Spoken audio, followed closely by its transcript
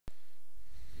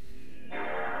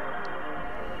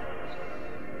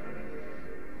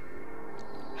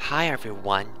Hi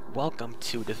everyone, welcome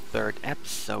to the third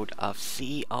episode of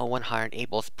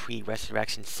CEO100able's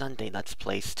Pre-Resurrection Sunday Let's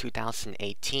Plays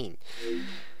 2018.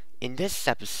 In this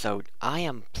episode, I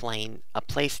am playing a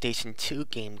PlayStation 2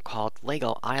 game called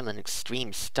LEGO Island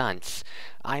Xtreme Stunts.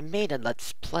 I made a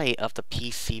Let's Play of the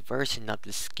PC version of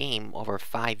this game over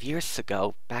 5 years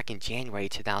ago, back in January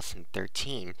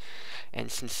 2013.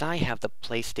 And since I have the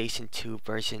PlayStation 2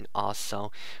 version also,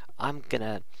 I'm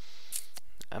gonna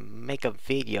make a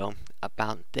video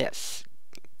about this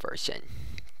version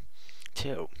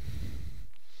too.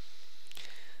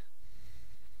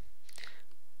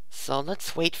 So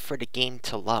let's wait for the game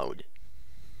to load.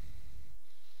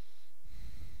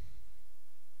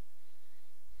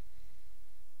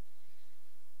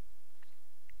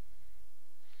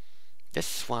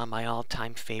 This is one of my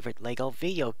all-time favorite LEGO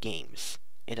video games.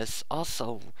 It is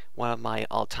also one of my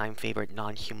all-time favorite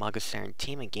non-humongous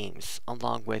entertainment games,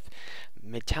 along with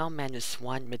Midtown Madness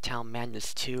 1, Midtown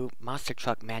Madness 2, Monster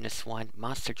Truck Madness 1,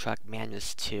 Monster Truck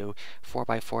Madness 2,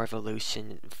 4x4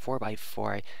 Evolution,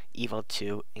 4x4 Evo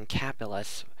 2, and capital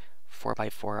S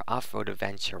 4x4 Off-Road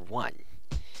Adventure 1.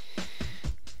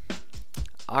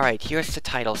 Alright, here's the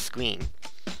title screen.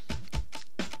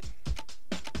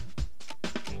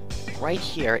 Right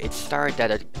here, it started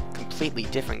at a completely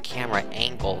different camera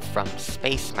angle from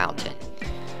Space Mountain.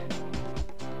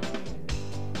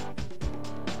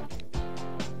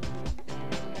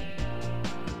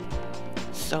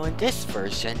 So in this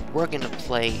version, we're gonna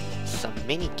play some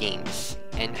mini games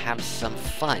and have some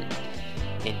fun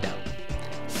in them.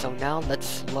 So now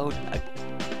let's load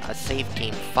a save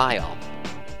game file.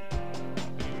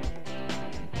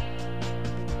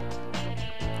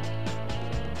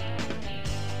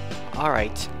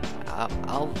 Alright,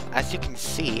 as you can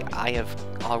see, I have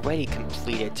already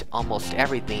completed almost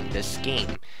everything in this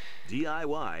game.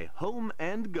 DIY, home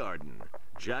and garden.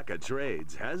 Jacka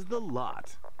Trades has the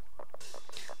lot.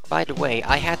 By the way,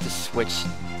 I had to switch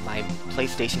my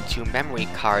PlayStation 2 memory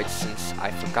card since I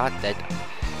forgot that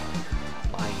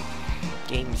my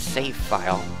game save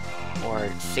file, or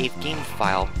save game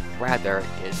file rather,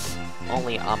 is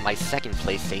only on my second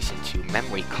PlayStation 2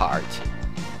 memory card.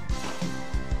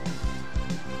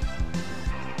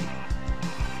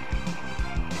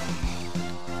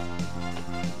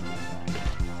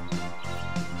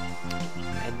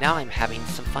 And now I'm having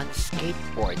some fun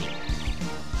skateboarding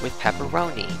with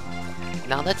pepperoni.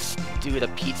 Now let's do the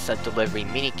pizza delivery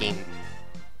minigame.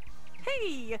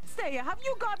 Hey, say, have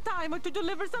you got time to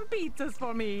deliver some pizzas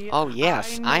for me? Oh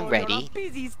yes, I'm ready. You're a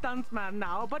busy stuntman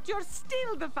now, but you're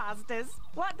still the fastest.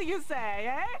 What do you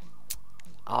say, eh?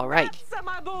 Alright, That's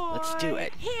my boy. let's do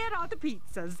it. Here are the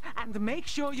pizzas, and make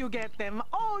sure you get them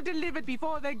all delivered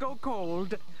before they go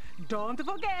cold. Don't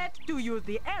forget to use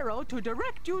the arrow to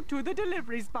direct you to the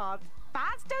delivery spot.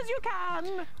 Fast as you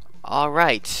can.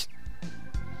 Alright.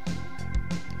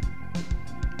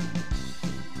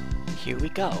 Here we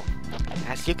go.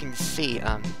 As you can see,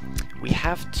 we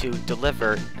have to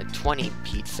deliver 20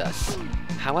 pizzas.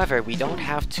 However, we don't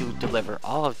have to deliver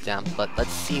all of them, but let's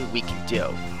see what we can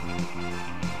do.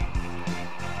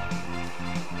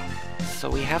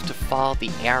 So we have to follow the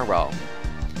arrow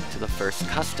to the first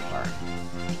customer.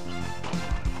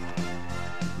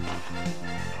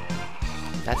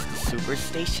 That's the Super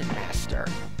Station Master.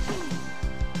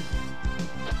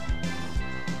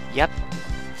 Yep,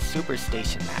 Super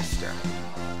Station Master.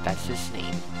 That's his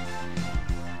name.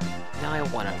 Now I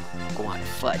want to go on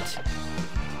foot,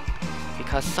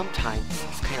 because sometimes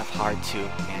it's kind of hard to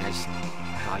manage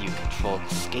how you control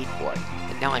the skateboard.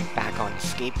 And now I'm back on the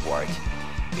skateboard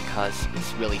because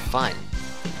it's really fun.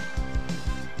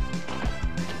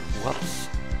 Whoops.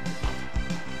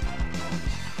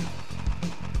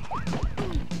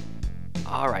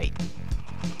 Alright.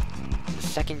 The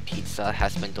second pizza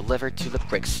has been delivered to the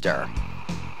Brickster.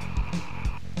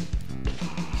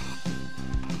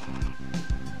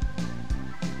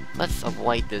 Let's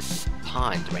avoid this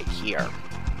pond right here.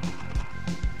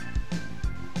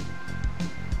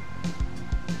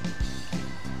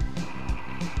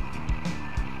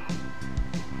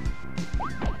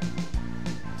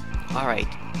 Alright.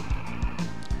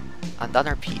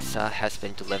 Another pizza has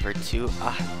been delivered to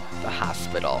the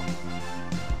hospital.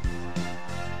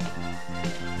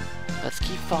 Let's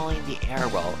keep following the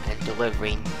arrow and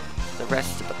delivering the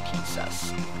rest of the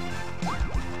pizzas.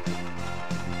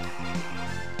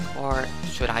 Or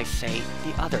should I say,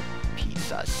 the other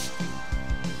pizzas.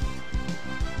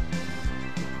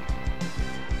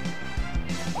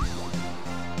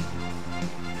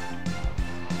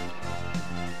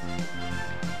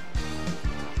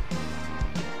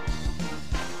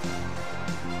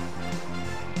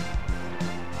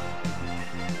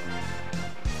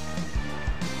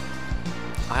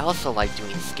 I also like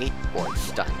doing skateboard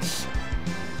stunts.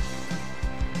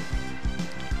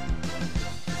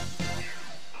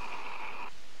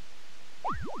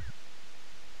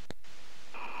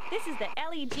 This is the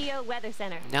LEGO Weather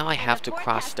Center. Now I have to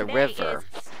cross the river.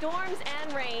 Storms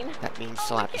and rain. That means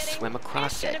I'll have to swim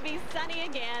across it. It's gonna be sunny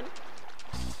again.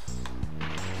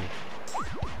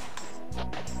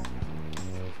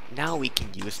 Now we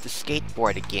can use the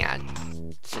skateboard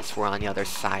again, since we're on the other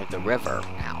side of the river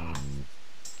now.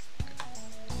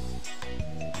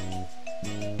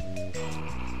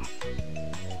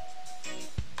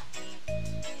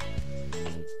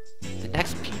 The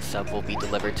next pizza will be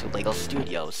delivered to LEGO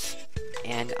Studios,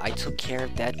 and I took care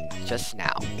of that just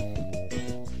now.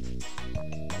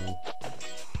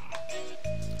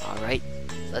 Alright,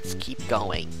 let's keep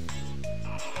going.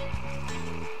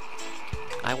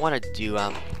 I want to do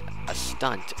a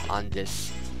stunt on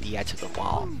the edge of the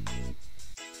wall.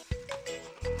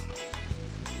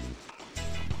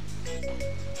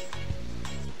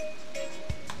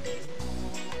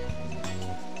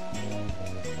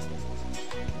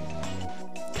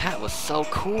 That was so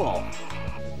cool!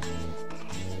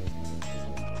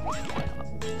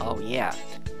 Oh yeah.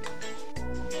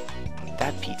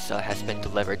 That pizza has been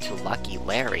delivered to Lucky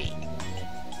Larry.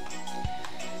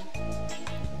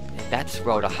 And that's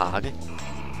Rotahog.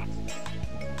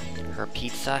 Her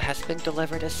pizza has been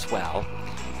delivered as well.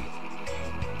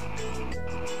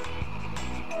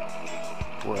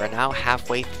 We're now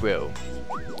halfway through.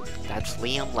 That's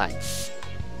Liam Lentz.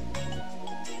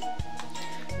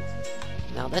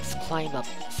 Now let's climb up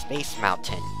Space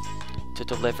Mountain to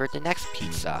deliver the next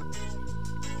pizza.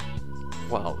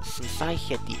 Whoa, since I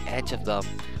hit the edge of the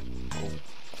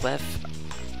cliff,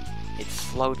 it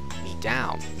slowed me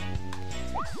down.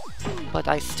 But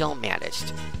I still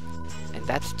managed. And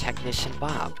that's Technician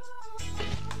Bob.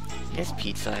 His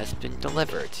pizza has been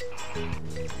delivered.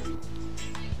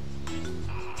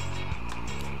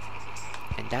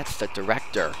 And that's the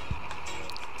director,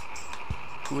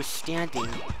 who is standing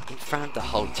in front of the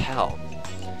hotel.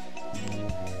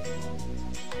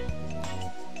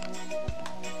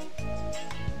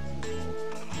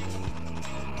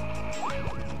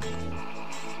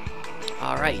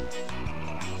 Alright.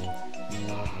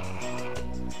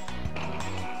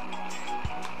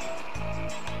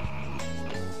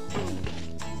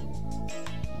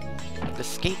 The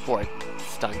skateboard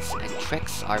stunts and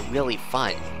tricks are really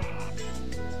fun.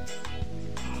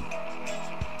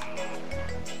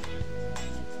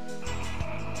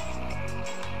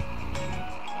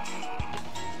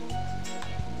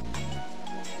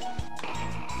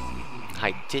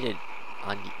 I did it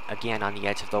again on the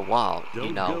edge of the wall,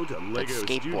 you know, the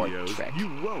skateboard Studios, trick.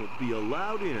 You won't be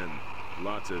allowed in.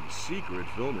 Lots of secret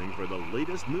filming for the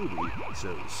latest movie,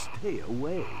 so stay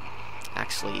away.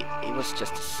 Actually, it was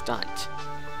just a stunt.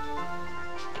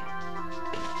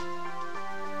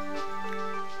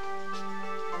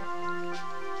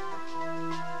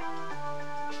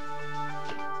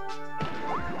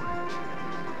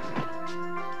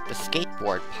 The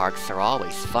skateboard parks are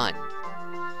always fun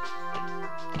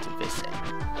to visit.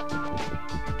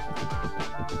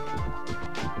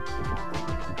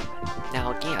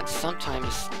 Now again,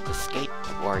 sometimes the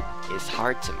skateboard is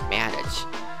hard to manage,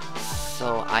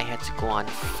 so I had to go on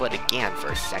foot again for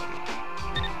a second.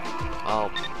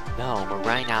 Oh no, we're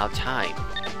running out of time.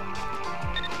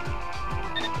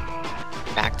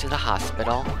 Back to the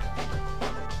hospital.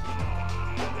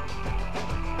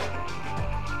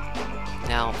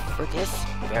 Now, for this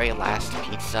very last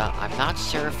pizza, I'm not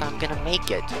sure if I'm gonna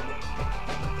make it.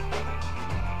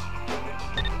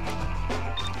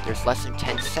 There's less than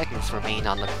 10 seconds remaining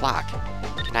on the clock.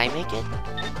 Can I make it?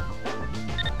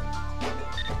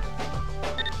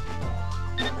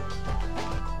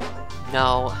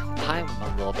 No, I'm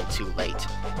a little bit too late.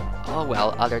 Oh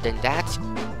well, other than that,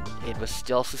 it was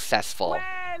still successful. Well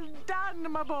done,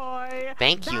 my boy.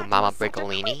 Thank you, That Mama was such a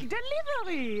Briccolini. quick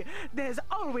delivery. There's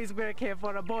always work here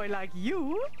for a boy like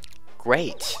you.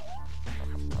 Great.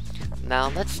 Now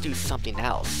let's do something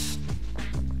else.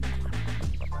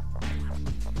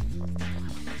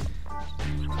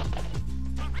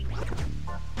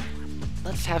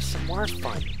 Let's have some more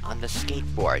fun on the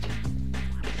skateboard.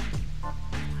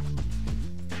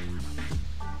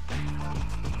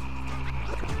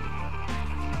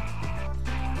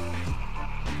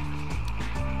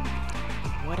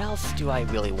 What else do I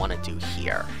really want to do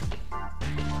here?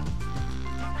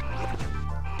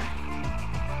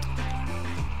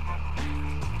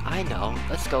 I know,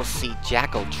 let's go see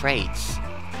Jackal Trades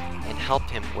and help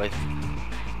him with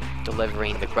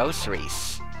delivering the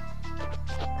groceries.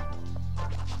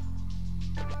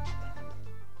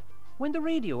 When the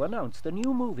radio announced the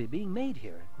new movie being made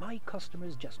here, my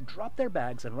customers just dropped their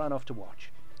bags and ran off to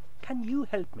watch. Can you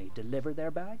help me deliver their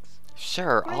bags?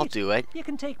 Sure, I'll Great. do it. You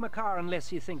can take my car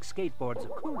unless you think skateboards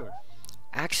are cooler.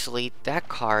 Actually, that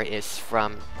car is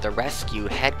from the rescue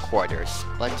headquarters,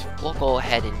 but we'll go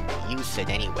ahead and use it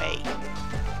anyway.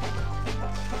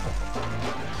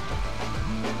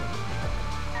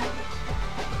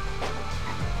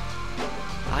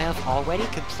 I have already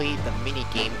completed the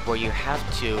minigame where you have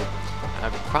to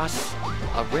cross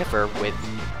a river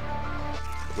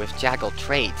with jackal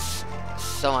traits,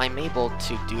 so I'm able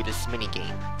to do this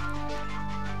minigame.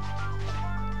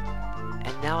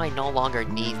 And now I no longer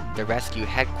need the rescue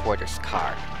headquarters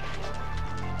car.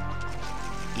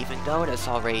 Even though it has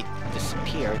already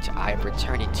disappeared, I have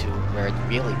returned it to where it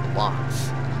really belongs.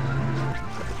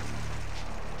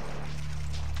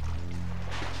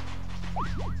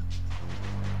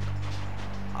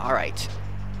 Alright.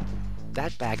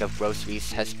 That bag of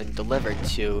groceries has been delivered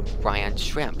to Brian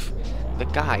Shrimp, the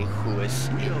guy who is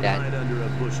in that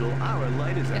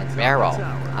barrel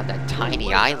on that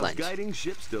tiny island.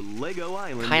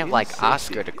 Kind of like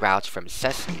Oscar the Grouch from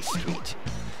Sesame Street.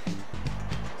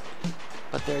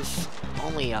 But there's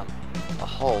only a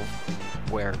hole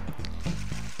where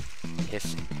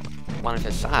one of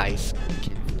his eyes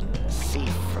can see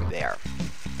from there.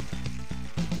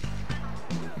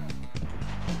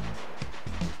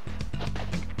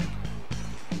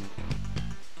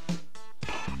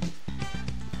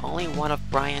 Only one of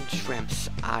Brian Shrimp's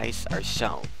eyes are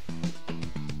shown.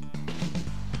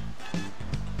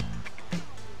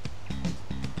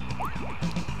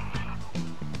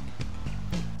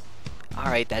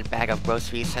 Alright, that bag of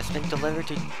groceries has been delivered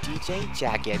to DJ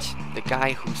Jacket, the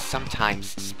guy who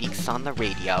sometimes speaks on the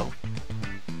radio.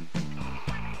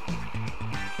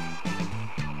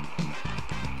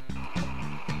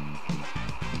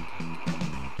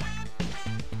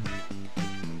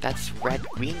 That's Red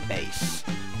Green Base.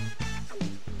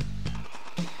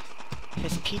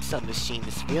 His pizza machine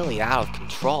is really out of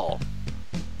control.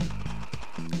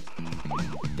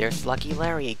 There's Lucky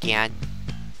Larry again.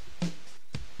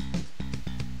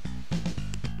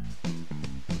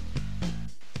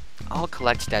 I'll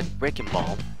collect that brick and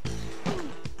ball,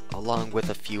 along with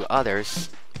a few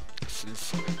others,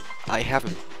 since I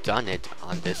haven't done it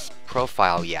on this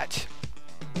profile yet.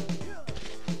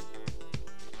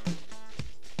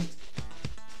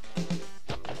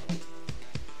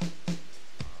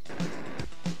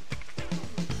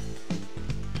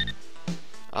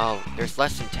 Oh, there's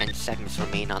less than 10 seconds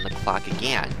remain on the clock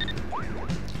again.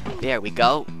 There we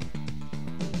go.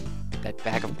 That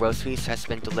bag of groceries has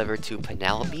been delivered to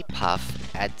Penelope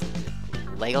Puff at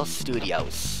Lego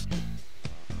Studios.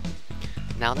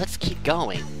 Now let's keep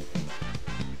going.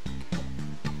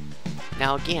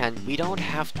 Now again, we don't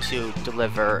have to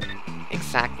deliver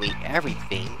exactly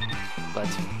everything, but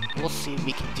we'll see what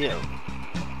we can do.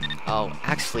 Oh,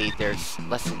 actually, there's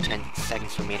less than 10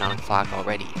 seconds remain on the clock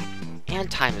already. And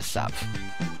time is up.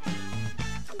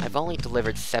 I've only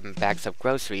delivered 7 bags of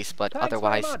groceries, but Thanks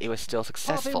otherwise very much. it was still Pop in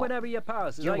successful. whenever you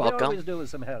pass, as You're I can welcome. always do with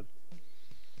some help.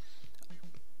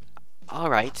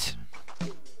 Alright.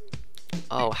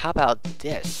 Oh, how about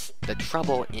this? The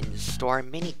Trouble in Store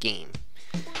minigame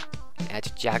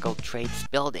at Jackal Trades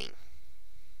building.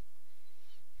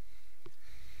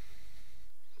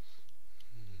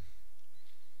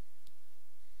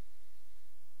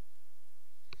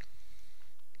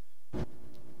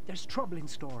 There's trouble in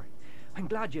store. I'm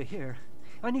glad you're here.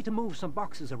 I need to move some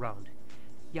boxes around.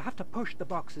 You have to push the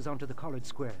boxes onto the colored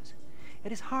squares.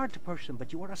 It is hard to push them,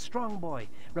 but you are a strong boy.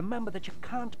 Remember that you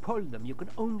can't pull them, you can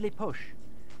only push.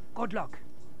 Good luck.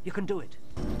 You can do it.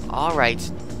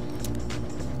 Alright.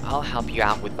 I'll help you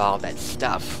out with all that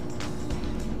stuff.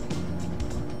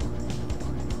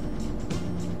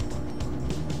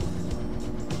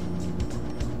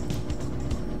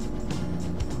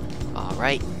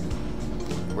 Alright.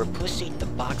 We're pushing the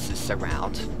boxes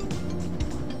around.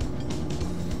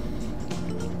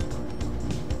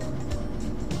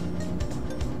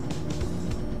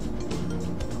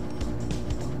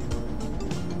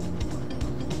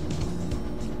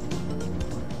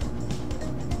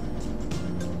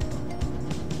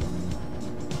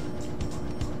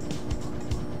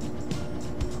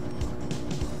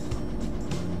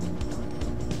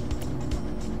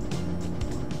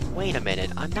 Wait a minute,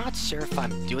 I'm not sure if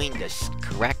I'm doing this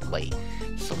correctly,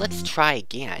 so let's try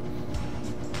again.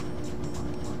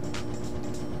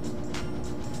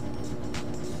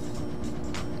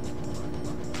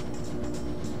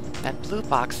 That blue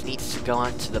box needs to go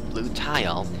onto the blue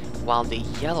tile, while the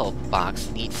yellow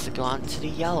box needs to go onto the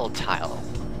yellow tile.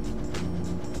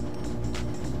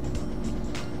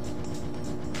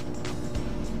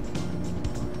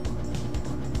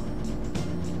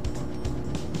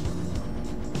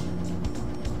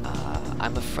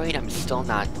 afraid I'm still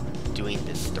not doing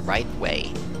this the right way.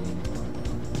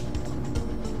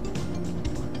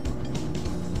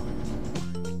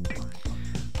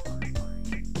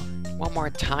 One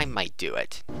more time might do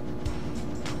it.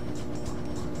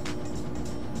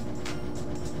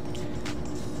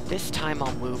 This time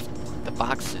I'll move the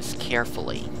boxes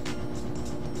carefully.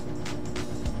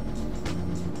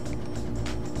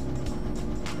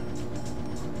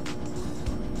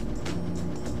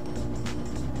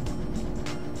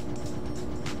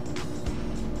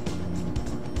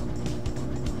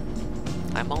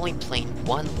 I'm only playing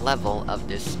one level of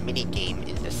this minigame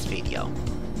in this video.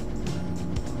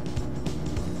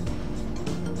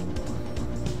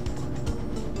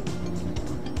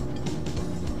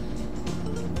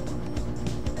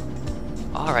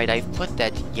 Alright, I've put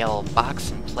that yellow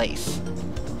box in place.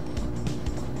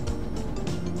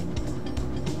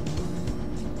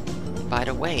 By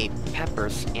the way,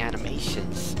 Pepper's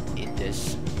animations in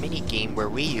this minigame were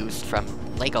reused from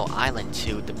Lego Island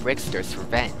 2: The Brickster's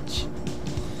Revenge,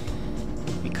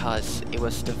 because it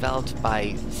was developed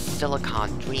by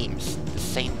Silicon Dreams, the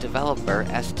same developer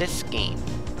as this game.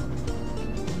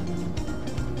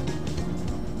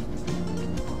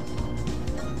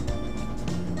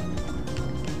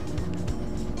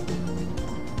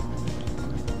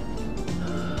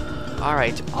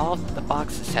 Alright, all of the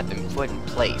boxes have been put in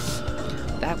place.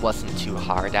 That wasn't too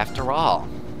hard after all.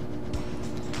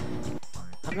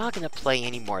 I'm not gonna play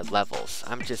any more levels,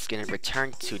 I'm just gonna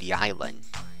return to the island.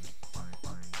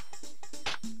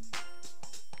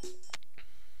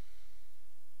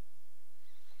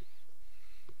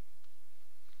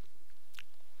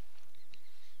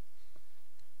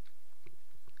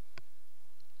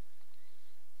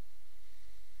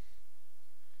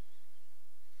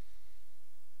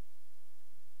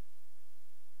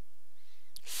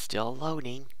 Still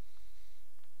loading.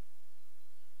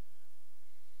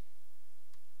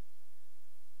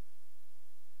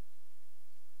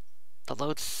 The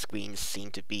load screens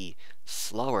seem to be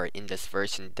slower in this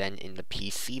version than in the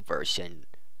PC version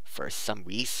for some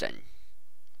reason.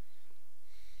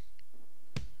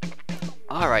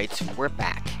 Alright, we're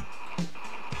back.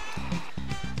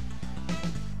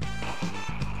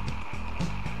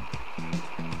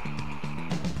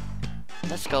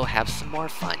 Let's go have some more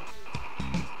fun.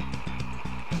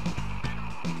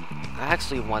 I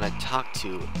actually want to talk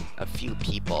to a few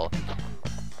people,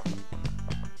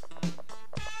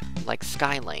 like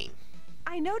Skylane.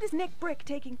 I noticed Nick Brick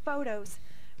taking photos.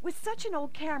 With such an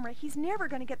old camera, he's never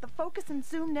going to get the focus and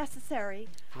zoom necessary.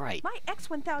 Right. My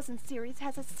X1000 series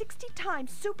has a 60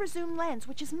 times super zoom lens,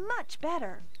 which is much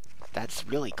better. That's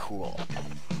really cool.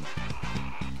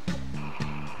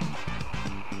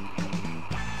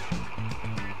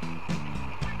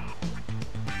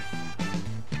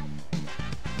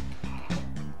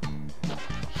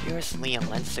 Here's Liam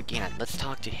once again. Let's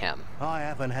talk to him. I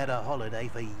haven't had a holiday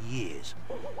for years.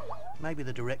 Maybe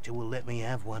the director will let me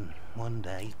have one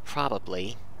day.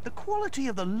 Probably. The quality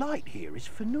of the light here is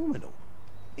phenomenal.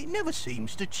 It never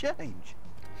seems to change.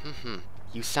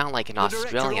 You sound like an The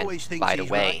director Australian, always thinks by the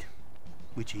he's way. right,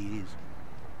 which he is.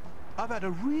 I've had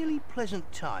a really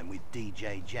pleasant time with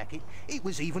DJ Jacket. It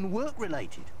was even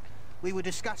work-related. We were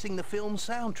discussing the film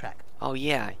soundtrack. Oh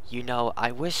yeah, you know,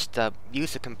 I wish the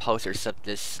music composers of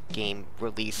this game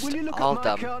released Will you look all at the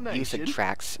my carnation? music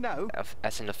tracks No.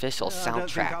 as an official I don't think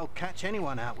soundtrack. I'll catch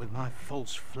anyone out with my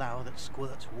false flower that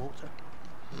squirts water.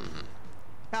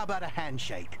 How about a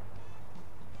handshake?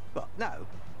 Well, no.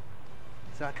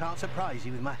 So I can't surprise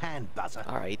you with my hand buzzer.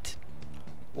 Alright.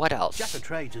 What else? Jack of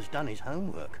Trades has done his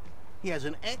homework. He has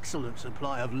an excellent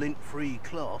supply of lint-free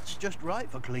cloths, just right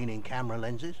for cleaning camera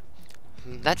lenses.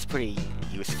 That's pretty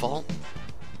useful.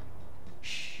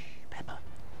 Shh, Pepper.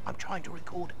 I'm trying to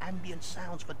record ambient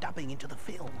sounds for dubbing into the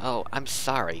film. Oh, I'm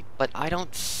sorry, but I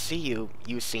don't see you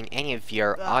using any of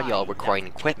your audio recording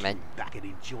equipment. Back and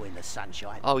enjoying the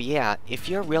sunshine. Oh yeah, if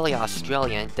you're really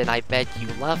Australian, then I bet you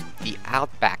love the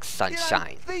outback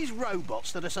sunshine. You know, these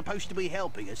robots that are supposed to be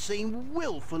helping us seem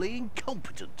willfully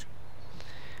incompetent.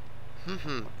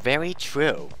 Very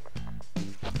true.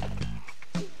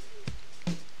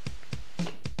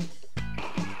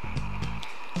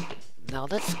 Now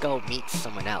let's go meet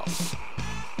someone else.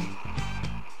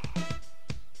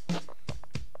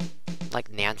 Like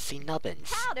Nancy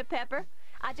Nubbins. Howdy, Pepper.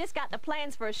 I just got the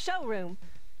plans for a showroom.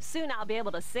 Soon I'll be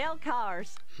able to sell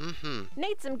cars.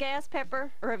 Need some gas,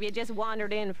 Pepper? Or have you just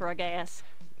wandered in for a gas?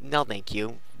 No thank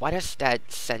you. Why does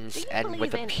that sentence Do you end believe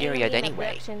with a in period alien anyway?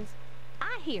 abductions?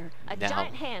 I hear a No.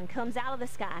 giant hand comes out of the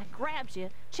sky, grabs you,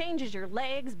 changes your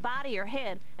legs, body, or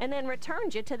head, and then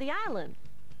returns you to the island.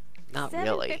 Not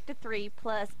really. 753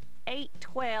 plus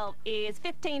 812 is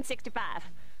 1565.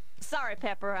 Sorry,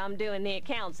 Pepper, I'm doing the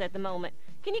accounts at the moment.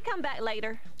 Can you come back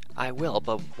later? I will,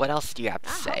 but what else do you have to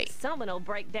I say? hope someone will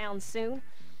break down soon.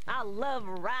 I love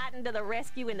riding to the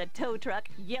rescue in the tow truck,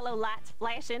 yellow lights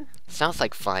flashing. Sounds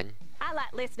like fun. I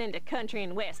like listening to country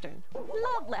and western.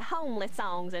 Lovely homely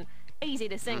songs and easy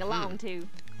to sing along to.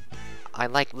 I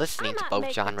like listening to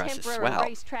both genres as temporary well.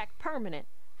 racetrack permanent.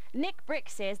 Nick Brick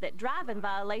says that driving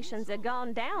violations have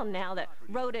gone down now that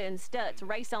Rhoda and Stutz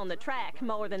race on the track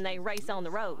more than they race on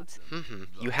the roads.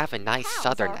 You have a nice Cows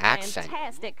southern are accent.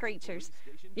 fantastic creatures.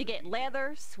 You get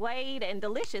leather, suede, and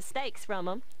delicious steaks from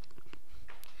them.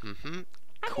 Have you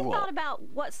Cool. thought about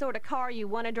what sort of car you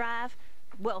want to drive?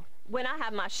 Well, when I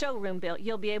have my showroom built,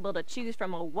 you'll be able to choose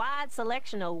from a wide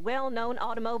selection of well-known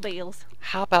automobiles.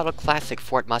 How about a classic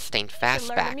Ford Mustang To learn a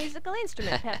fastback? musical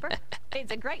instrument, Pepper.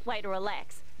 It's a great way to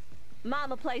relax.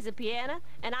 Mama plays the piano,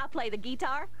 and I play the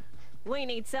guitar. We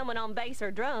need someone on bass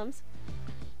or drums.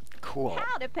 Cool.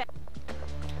 Howdy, Pepper.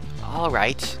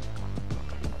 Alright.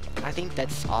 I think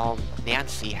that's all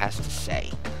Nancy has to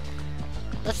say.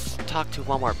 Let's talk to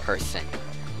one more person.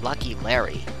 Lucky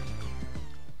Larry.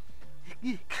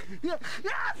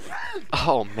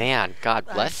 Oh man, God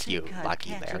bless you,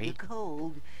 Lucky Larry.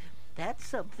 Cold. That's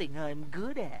something I'm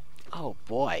good at. Oh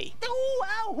boy. Oh,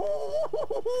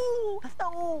 ow!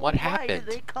 Oh, What happened? Why do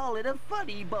they call it a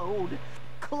funny bone?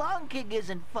 Clonking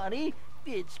isn't funny.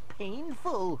 It's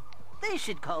painful. They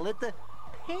should call it the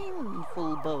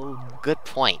painful bone. Good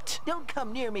point. Don't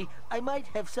come near me. I might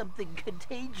have something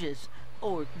contagious.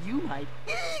 Or you might.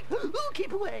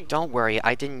 Keep away. Don't worry,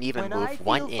 I didn't even When I move feel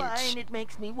 1 fine, inch. it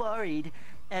makes me worried,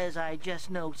 as I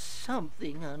just know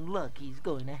something unlucky's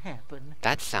going to happen.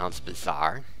 That sounds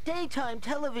bizarre. Daytime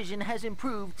television has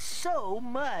improved so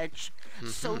much.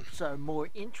 Soaps are more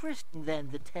interesting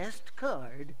than the test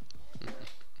card.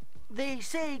 They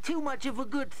say too much of a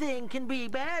good thing can be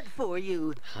bad for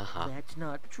you. That's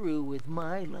not true with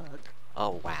my luck.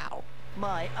 Oh wow.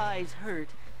 My eyes hurt.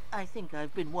 I think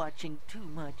I've been watching too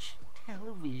much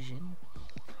television.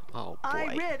 Oh I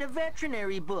boy. read a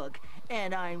veterinary book,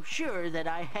 and I'm sure that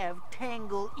I have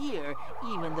tangle ear,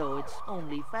 even though it's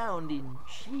only found in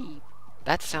sheep.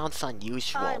 That sounds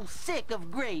unusual. I'm sick of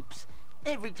grapes.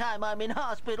 Every time I'm in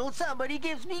hospital, somebody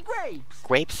gives me grapes.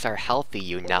 Grapes are healthy,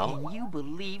 you know. Can you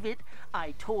believe it?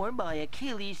 I tore my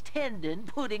Achilles tendon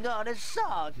putting on a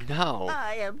sock. No.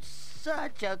 I am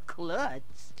such a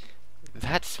klutz.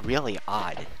 That's really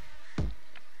odd.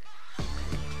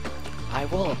 I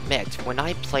will admit, when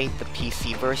I played the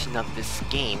PC version of this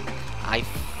game, I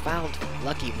found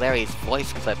Lucky Larry's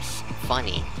voice clips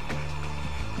funny.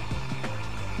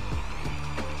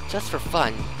 Just for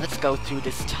fun, let's go through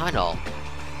this tunnel.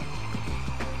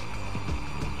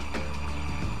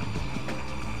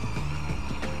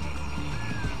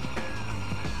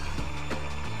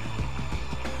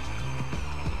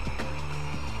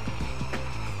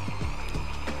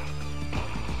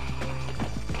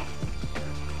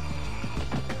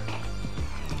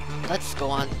 Let's go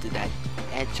on to that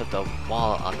edge of the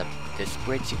wall on this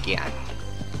bridge again.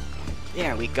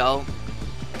 There we go.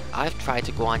 I've tried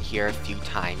to go on here a few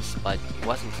times, but it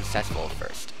wasn't successful at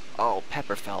first. Oh,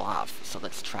 Pepper fell off, so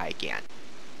let's try again.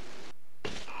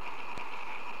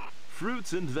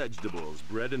 Fruits and vegetables,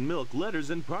 bread and milk,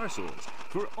 letters and parcels.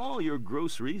 For all your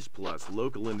groceries, plus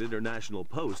local and international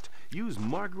post, use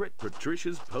Margaret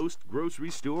Patricia's Post Grocery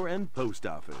Store and Post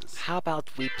Office. How about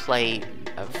we play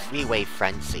a Freeway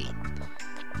Frenzy?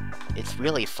 It's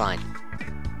really fun.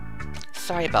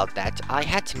 Sorry about that, I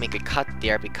had to make a cut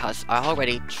there because I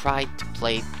already tried to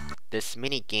play this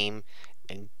minigame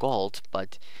in gold,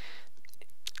 but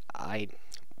I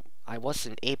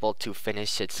wasn't able to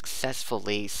finish it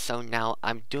successfully, so now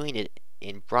I'm doing it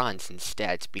in bronze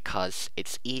instead because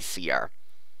it's easier.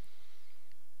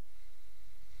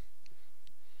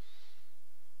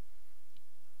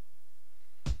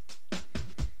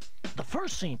 The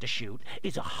first scene to shoot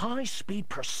is a high-speed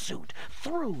pursuit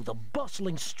through the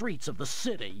bustling streets of the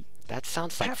city. That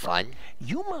sounds like Pepper, fun.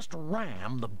 you must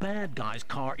ram the bad guy's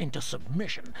car into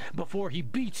submission before he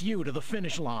beats you to the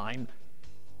finish line.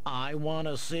 I want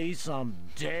to see some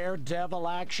daredevil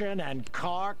action and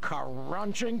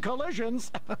car-crunching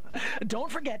collisions.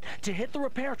 Don't forget to hit the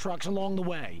repair trucks along the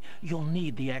way. You'll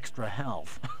need the extra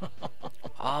health.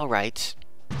 Alright.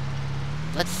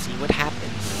 Let's see what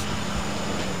happens.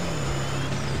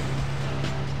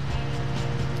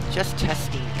 Just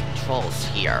testing controls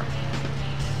here.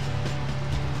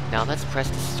 Now let's press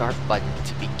the start button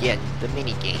to begin the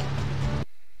minigame.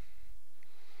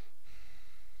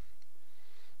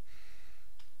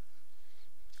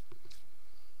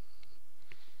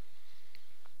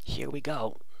 Here we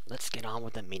go. let's get on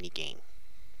with the minigame.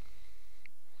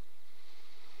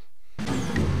 Here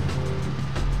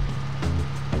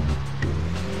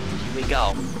we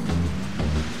go.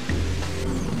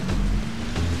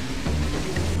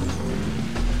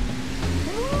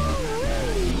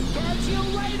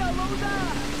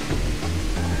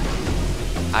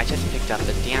 I just picked up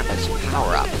the damage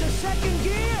power-up.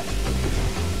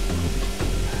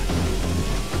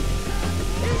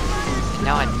 And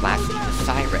now I'm blasting the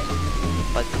siren.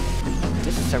 But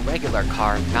this is a regular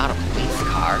car, not a police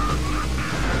car.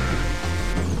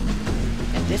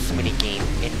 And this minigame,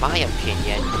 in my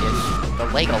opinion, is the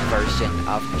Lego version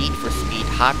of Need for Speed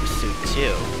Hot Pursuit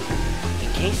 2.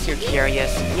 In case you're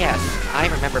curious, yes, I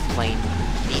remember playing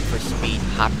Need for Speed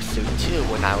Hot Pursuit 2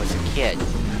 when I was a kid.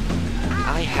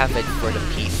 I have it for the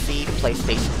PC,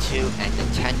 PlayStation 2, and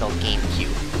Nintendo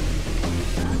GameCube.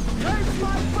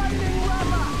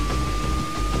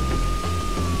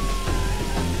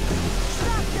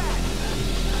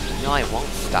 No, I won't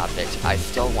stop it. I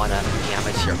still want to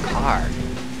damage your car.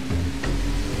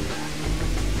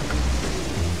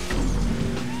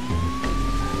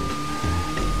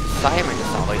 The siren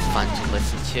is always fun to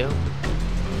listen to.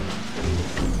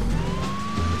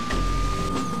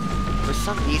 For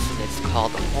some reason it's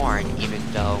called a horn, even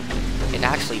though it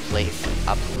actually plays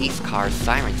a police car's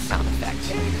siren sound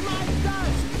effect.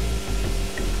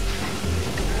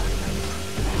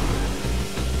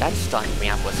 That stunt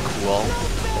ramp was cool,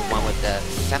 the one with the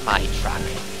semi-truck.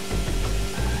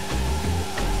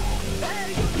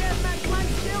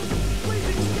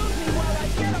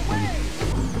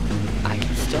 I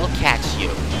can still catch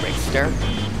you, Racer.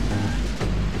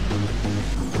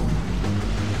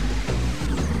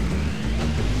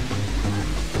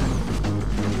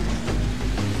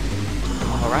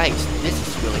 Alright, this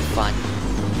is really fun.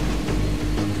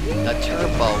 The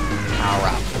turbo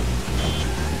power-up.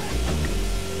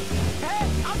 Hey,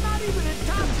 I'm not even in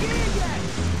top gear yet!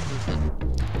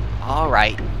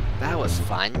 Alright, that was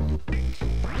fun.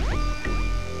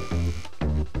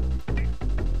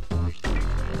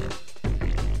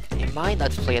 In my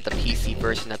Let's Play at the PC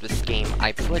version of this game,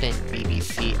 I put in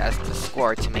BBC as the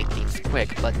score to make things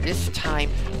quick, but this time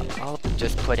I'll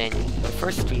just put in the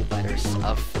first 3 letters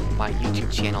of my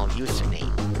YouTube channel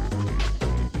username.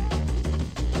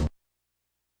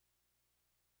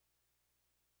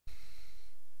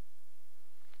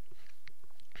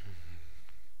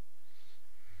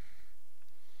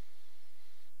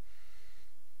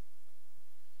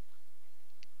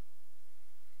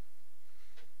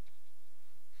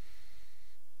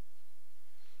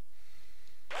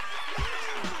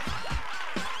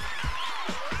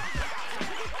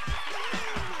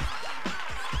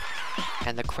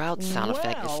 And the crowd sound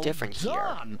effect is different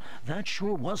here. That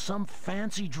sure was some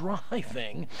fancy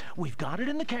driving. We've got it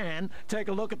in the can. Take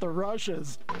a look at the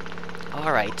rushes.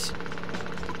 Alright.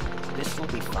 This will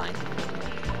be fun.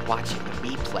 Watching the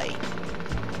replay.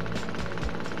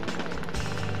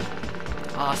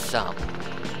 Awesome.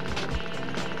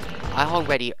 I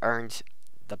already earned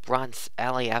the bronze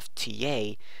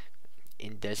LAFTA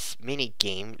in this mini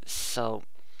game, so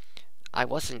I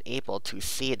wasn't able to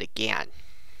see it again.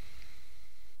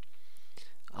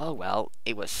 Oh well,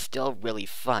 it was still really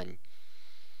fun.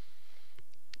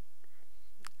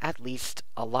 At least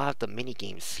a lot of the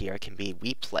minigames here can be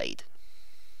replayed.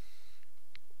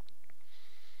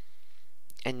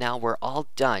 And now we're all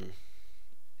done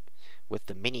with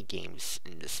the minigames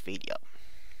in this video.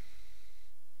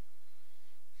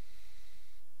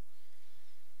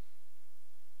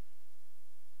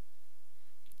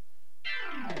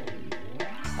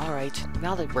 Alright,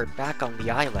 now that we're back on the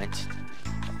island,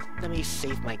 let me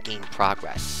save my game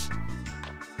progress.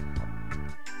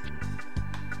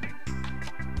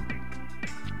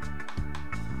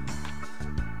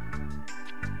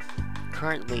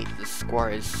 Currently, the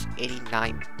score is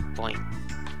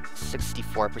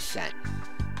 89.64%.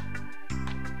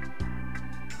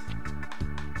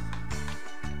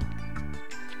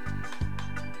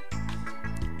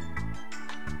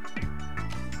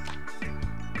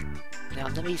 Now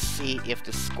let me see if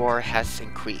the score has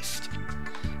increased.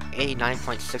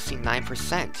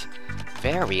 89.69%.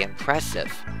 Very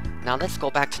impressive. Now let's go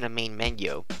back to the main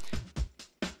menu.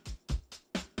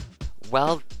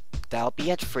 Well, that'll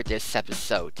be it for this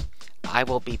episode. I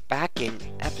will be back in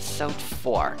episode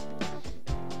 4.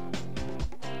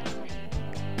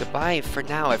 Goodbye for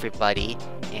now, everybody,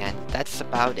 and that's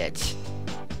about it.